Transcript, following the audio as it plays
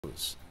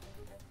News.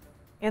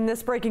 In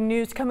this breaking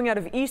news coming out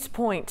of East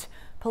Point,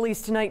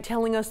 police tonight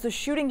telling us the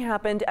shooting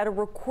happened at a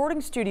recording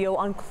studio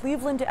on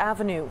Cleveland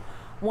Avenue.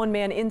 One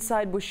man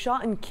inside was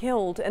shot and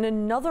killed, and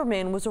another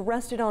man was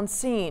arrested on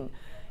scene.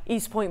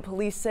 East Point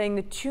police saying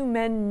the two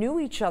men knew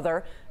each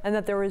other and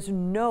that there is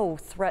no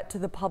threat to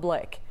the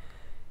public.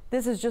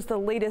 This is just the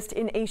latest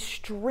in a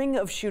string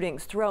of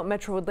shootings throughout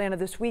Metro Atlanta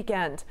this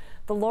weekend.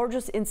 The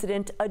largest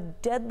incident, a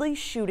deadly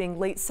shooting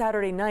late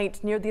Saturday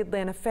night near the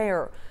Atlanta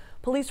Fair.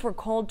 Police were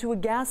called to a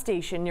gas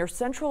station near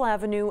Central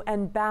Avenue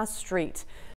and Bass Street.